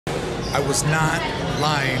I was not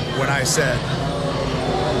lying when I said,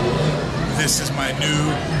 this is my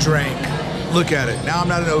new drink. Look at it. Now I'm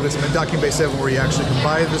not a novice. I'm in Docking Bay 7 where you actually can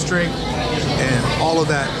buy this drink and all of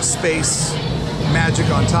that space magic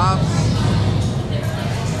on top.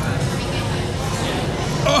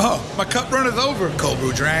 Oh, my cup runneth over. Cold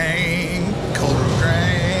brew drink, cold brew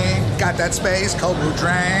drink. Got that space, cold brew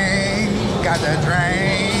drink. Got that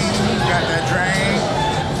drink, got that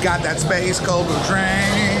drink. Got that space, cold brew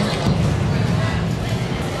drink.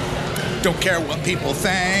 Don't care what people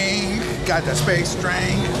think. Got that space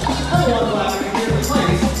drink. Everyone glad to hear the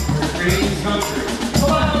place for creating country.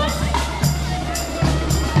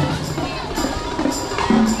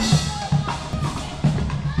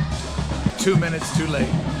 2 minutes too late.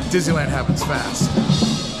 Disneyland happens fast.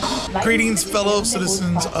 Greetings, fellow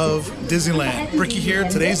citizens of Disneyland. Brickey here,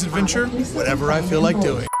 today's adventure, whatever I feel like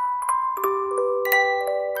doing.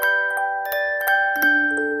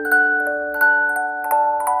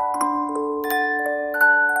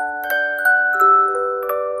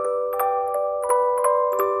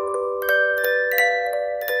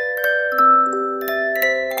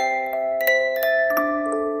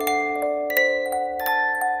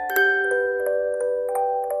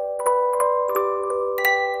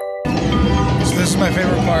 This is my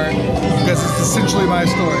favorite part because it's essentially my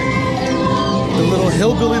story. The little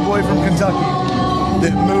hillbilly boy from Kentucky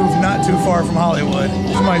that moved not too far from Hollywood.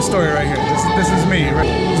 This is my story right here. This is me. Right?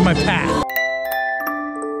 This is my path.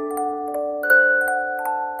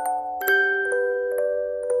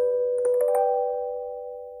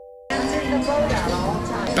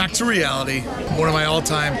 Back to reality. One of my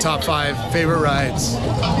all-time top 5 favorite rides.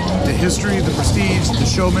 The history, the prestige, the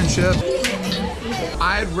showmanship.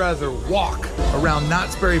 I'd rather walk around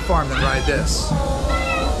Knott's Berry Farm than ride this.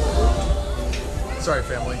 Sorry,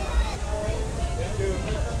 family.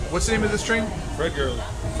 What's the name of this train? Fred Gurley.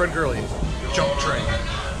 Fred Gurley. Junk train.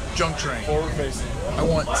 Junk train. Forward facing. I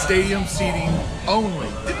want stadium seating only.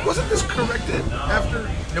 Wasn't this corrected after?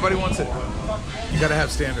 Nobody wants it. You gotta have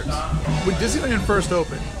standards. When Disneyland first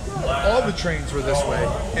opened, all the trains were this way,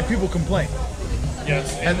 and people complained.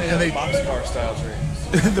 Yes, and they boxcar style trains.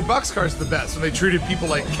 The boxcar's the best when they treated people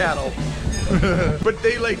like cattle. But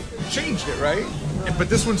they like changed it, right? But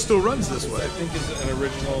this one still runs this way. I think it's an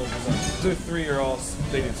original design. The 3 are all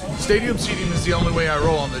stadium seating. Stadium seating is the only way I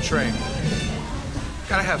roll on the train.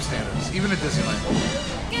 Gotta have standards, even at Disneyland.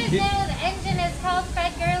 The engine is called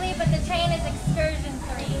Fred Gurley, but the train is Excursion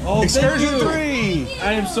 3. Oh, Excursion 3!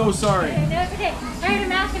 I am so sorry. No, it's okay. I heard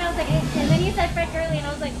him ask and I was like, and then you said Fred Gurley and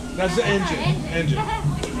I was like, That's the engine.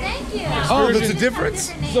 Thank you. Oh, that's a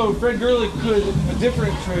difference? So Fred Gurley could, a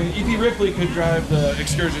different train, E.T. Ripley could drive the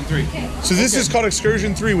Excursion 3. So this is called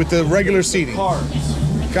Excursion 3 with the regular seating. Cars.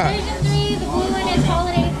 Got it. Excursion 3, the blue one is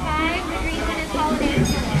Holiday Tag, the green one is Holiday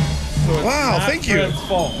Center. So it's Wow, not thank you. Fred's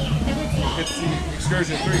fault. It's the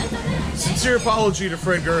Excursion 3. Sincere apology to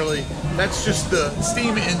Fred Gurley. That's just the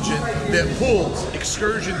steam engine that pulls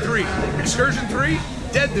Excursion 3. Excursion 3,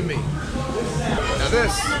 dead to me. Now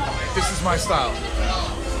this is my style.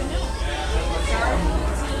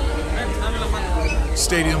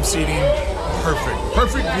 Stadium seating, perfect.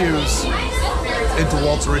 Perfect views into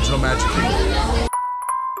Walt's original Magic Kingdom.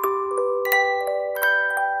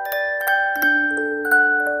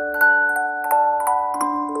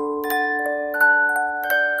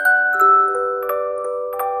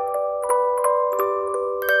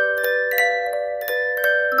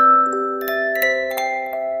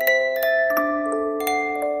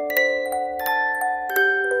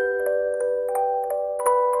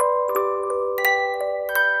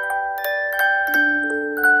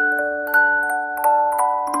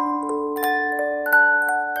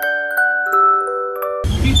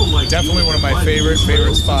 Definitely one of my favorite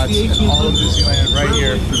spots in all of Disneyland right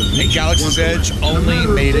here. And Galaxy's Edge only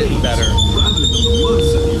made it better.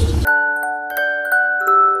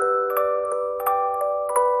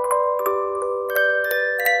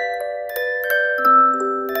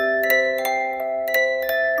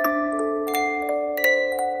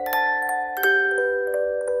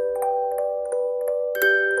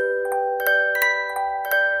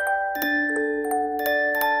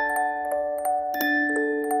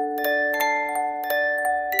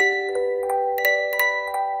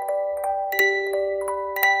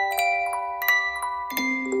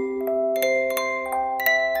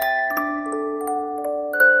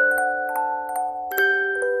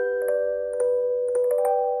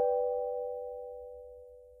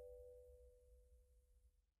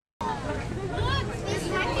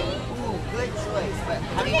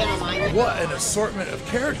 What an assortment of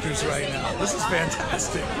characters right now. This is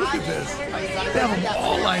fantastic. Look at this. They have them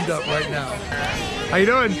all lined up right now. How you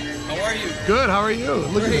doing? How are you? Good, how are you?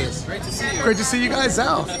 Look at this. Great to see you. Great to see you guys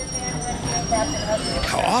out.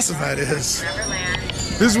 How awesome that is.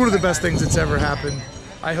 This is one of the best things that's ever happened.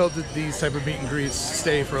 I hope that these type of meet and greets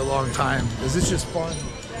stay for a long time, because it's just fun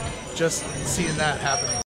just seeing that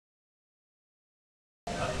happening.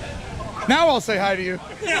 Now I'll say hi to you.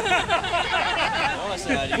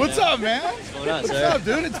 What's up, man? What's up,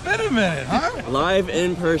 dude? It's been a minute, huh? Live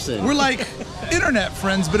in person. We're like internet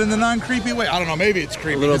friends, but in the non-creepy way. I don't know, maybe it's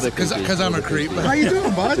creepy. A little bit because I'm a creep. But how you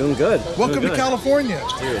doing, bud? Doing good. Welcome to California.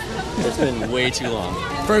 Dude, it's been way too long.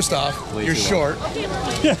 First off, you're short.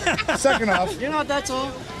 Second off, You're not that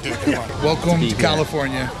tall. dude, come on. Welcome to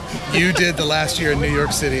California. You did the last year in New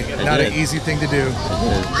York City. Not an easy thing to do.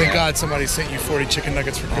 Thank God somebody sent you 40 chicken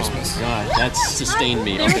nuggets for Christmas. God, that's sustained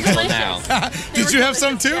me up until now. Did you have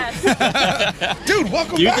some too? Dude,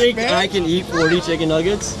 welcome Do you back, think man. I can eat 40 chicken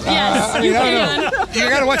nuggets? Yes, I mean, you I don't can. know. You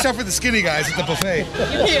gotta watch out for the skinny guys at the buffet.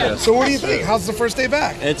 You can. So what do you think? How's the first day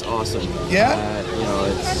back? It's awesome. Yeah? You know,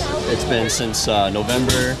 it's been since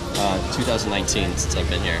November 2019 since I've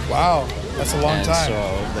been here. Wow, that's a long And time.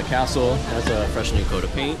 so the castle has a fresh new coat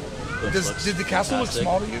of paint. Did the castle look fantastic.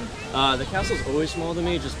 small to you? The castle's always small to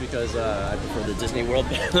me just because I prefer the Disney World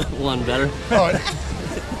one better. Oh,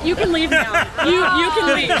 You can leave now. You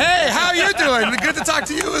can leave. hey, how you doing? Good to talk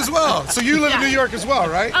to you as well. So you live in New York as well,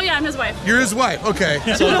 right? Oh yeah, I'm his wife. You're his wife. Okay.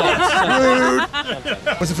 Rude.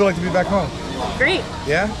 What's it feel like to be back home? Great.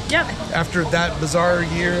 Yeah? Yep. After that bizarre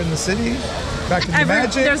year in the city? Back to the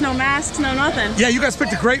magic? There's no masks, no nothing. Yeah, you guys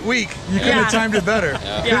picked a great week. You couldn't have timed it better.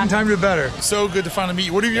 Couldn't Yeah. timed it better. So good to finally meet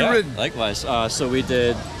you. What have you ridden? Likewise. So we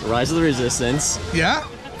did Rise of the Resistance. Yeah?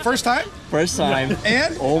 First time? First time.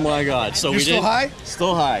 And? Oh my God. So You're we did. still high?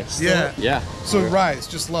 Still high. Still, Yeah. Yeah. So Rise,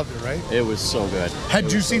 just loved it, right? It was so good.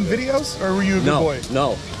 Had you seen videos or were you a good No, boy?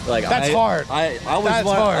 no. Like That's hard. I was That's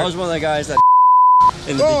one. hard. I was one of the guys that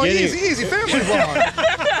in the Oh, beginning. easy, family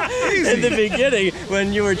vlog. Easy. In the beginning,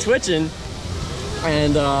 when you were twitching,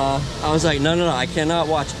 and I was like, no, I cannot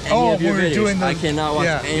watch any of your when we were videos. doing the- I cannot watch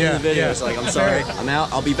yeah, any of the yeah, videos. yeah. Like, I'm sorry, I'm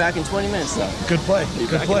out. I'll be back in 20 minutes though. Good play. Be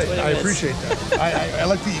Good back in play. 20 I minutes. appreciate that. I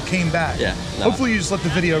like that you came back. Yeah, no. Hopefully you just let the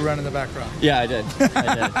video run in the background. Yeah, I did.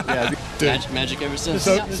 Yeah, magic ever since.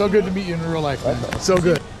 So good to meet you in real life, man. So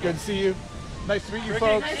good. Good to see you. Nice to meet you,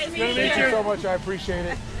 folks. Thank you so much. I appreciate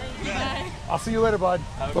it. I'll see you later, bud.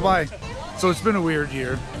 Bye-bye. So it's been a weird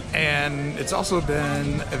year, and it's also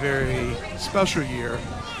been a very special year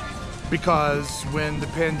because when the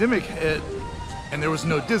pandemic hit and there was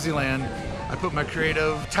no Disneyland, I put my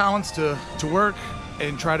creative talents to work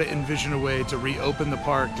and try to envision a way to reopen the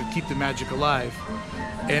park to keep the magic alive.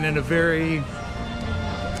 And in a very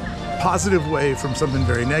positive way from something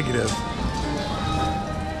very negative,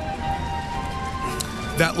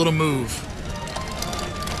 that little move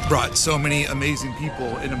brought so many amazing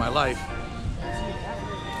people into my life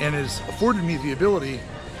and has afforded me the ability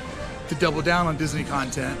to double down on Disney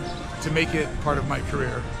content, to make it part of my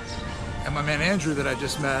career. And my man Andrew that I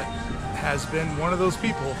just met has been one of those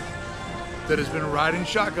people that has been riding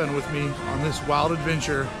shotgun with me on this wild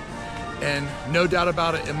adventure, and no doubt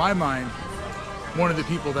about it, in my mind, one of the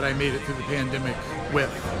people that I made it through the pandemic with.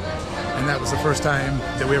 And that was the first time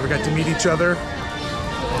that we ever got to meet each other.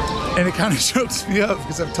 And it kind of chokes me up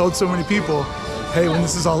because I've told so many people, hey, when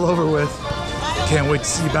this is all over with, I can't wait to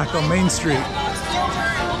see you back on Main Street.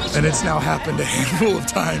 And it's now happened a handful of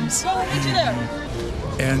times.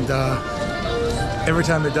 And every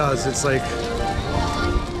time it does, it's like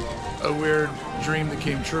a weird dream that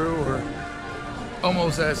came true, or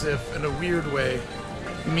almost as if in a weird way,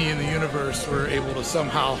 me and the universe were able to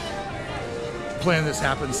somehow plan this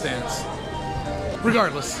happenstance.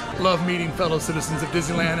 Regardless, love meeting fellow citizens of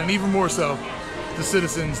Disneyland, and even more so, the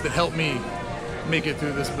citizens that helped me make it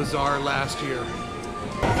through this bizarre last year.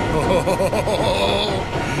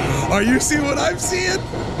 Oh, are you seeing what I'm seeing?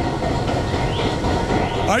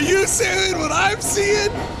 Are you seeing what I'm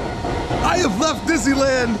seeing? I have left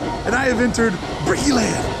Disneyland and I have entered Brickey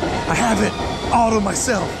Land. I have it all to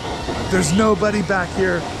myself. There's nobody back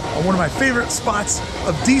here on one of my favorite spots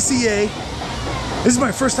of DCA. This is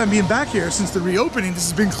my first time being back here since the reopening. This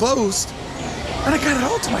has been closed. And I got it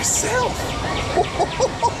all to myself.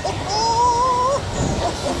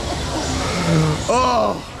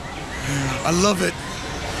 Oh, I love it.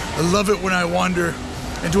 I love it when I wander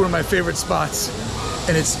into one of my favorite spots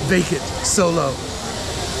and it's vacant, solo.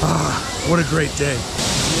 Ah, what a great day.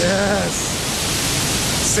 Yes.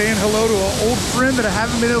 Saying hello to an old friend that I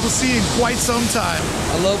haven't been able to see in quite some time.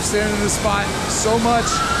 I love standing in this spot so much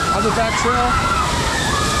on the back trail.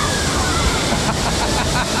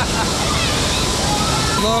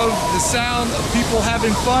 Love the sound of people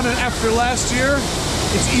having fun, and after last year,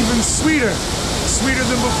 it's even sweeter. Sweeter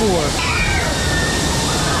than before.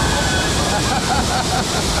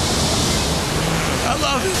 I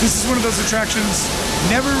love it. This is one of those attractions,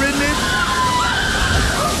 never ridden it.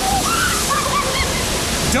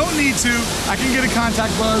 Don't need to. I can get a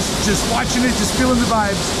contact buzz just watching it, just feeling the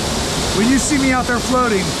vibes. When you see me out there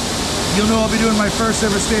floating, you'll know I'll be doing my first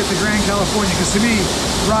ever stay at the Grand California. Because to me,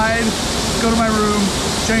 ride, go to my room,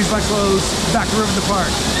 change my clothes, back to River in the Park.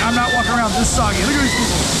 I'm not walking around this soggy. Look at these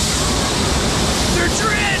people. They're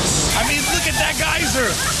drenched. I mean, look at that geyser.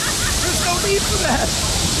 There's no need for that.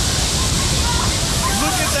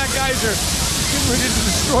 Look at that geyser. Get ready to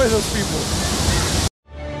destroy those people.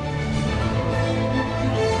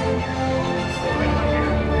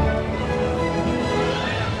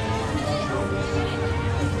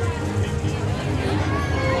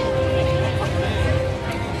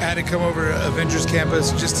 I had to come over to Avengers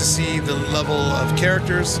Campus just to see the level of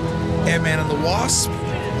characters. Ant-Man and the Wasp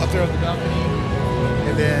up there on the balcony.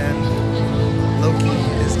 And then Loki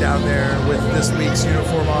is down there with this week's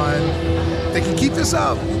uniform on. They can keep this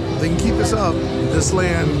up. They can keep this up. This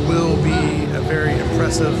land will be a very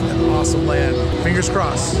impressive and awesome land. Fingers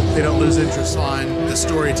crossed they don't lose interest on the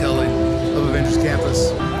storytelling of Avengers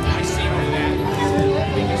Campus. I see where that.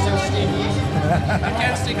 I think you're so sneaky. You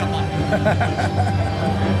can't stick them up.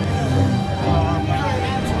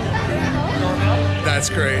 That's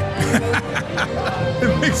great.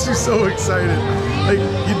 It makes you so excited. Like,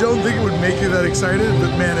 you don't think it would make you that excited,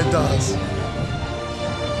 but man, it does.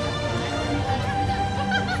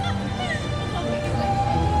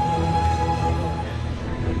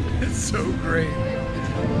 It's so great.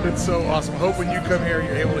 It's so awesome. I hope when you come here,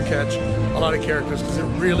 you're able to catch a lot of characters because it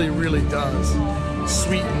really, really does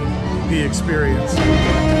sweeten the experience.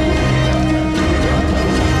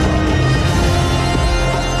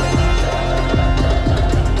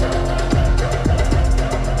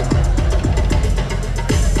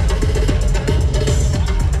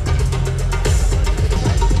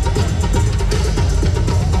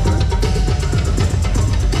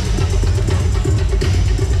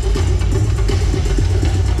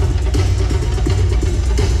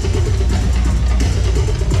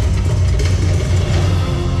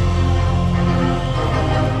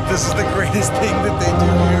 This is the greatest thing that they do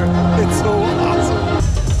here. It's so awesome.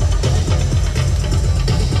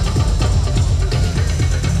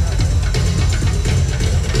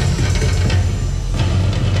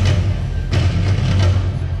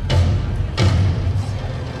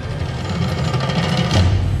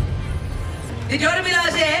 The Jordan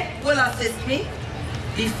Village will assist me.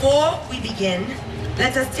 Before we begin,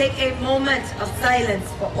 let us take a moment of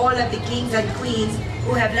silence for all of the kings and queens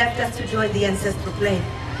who have left us to join the ancestral plane.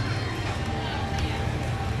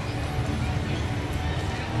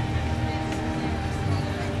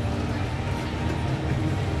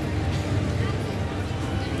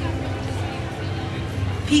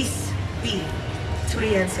 Peace be to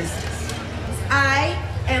the ancestors. I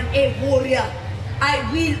am a warrior. I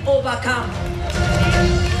will overcome.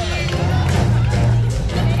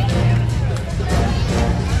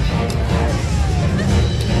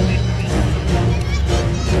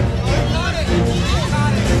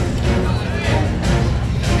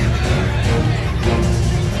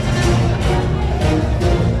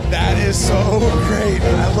 That is so great.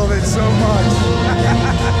 I love it so much.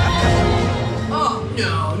 Oh,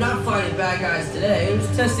 no, not fighting bad guys today. I was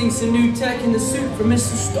testing some new tech in the suit for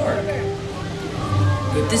Mr. Stark.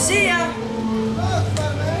 Good to see ya.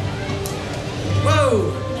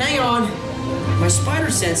 Whoa, hang on. My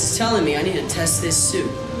spider sense is telling me I need to test this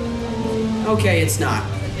suit. Okay, it's not.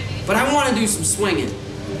 But I want to do some swinging.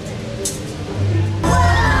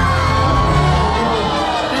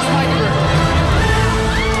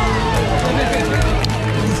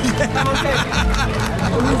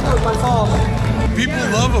 People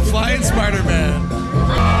love a flying Spider-Man.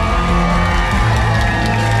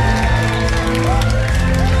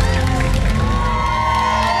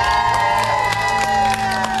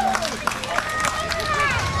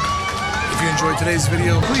 If you enjoyed today's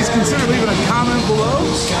video, please consider leaving a comment below,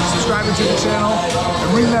 subscribing to the channel,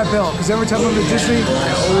 and ring that bell, because every time I'm at Disney,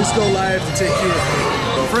 I always go live to take you with me.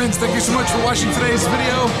 Friends, thank you so much for watching today's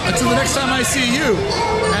video. Until the next time I see you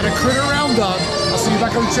at a Critter Roundup, I'll see you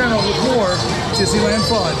back on the channel with more Disneyland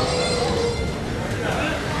fun.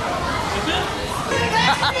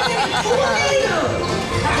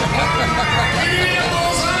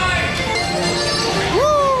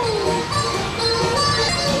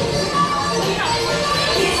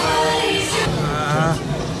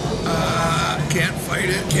 Can't fight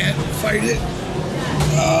it, can't fight it.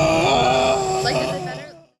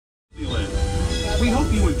 We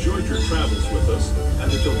hope you enjoyed your travels with us and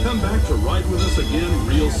come back to ride with us again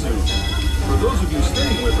real soon. For those of you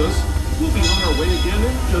staying with us, we'll be on our way again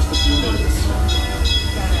in just a few minutes.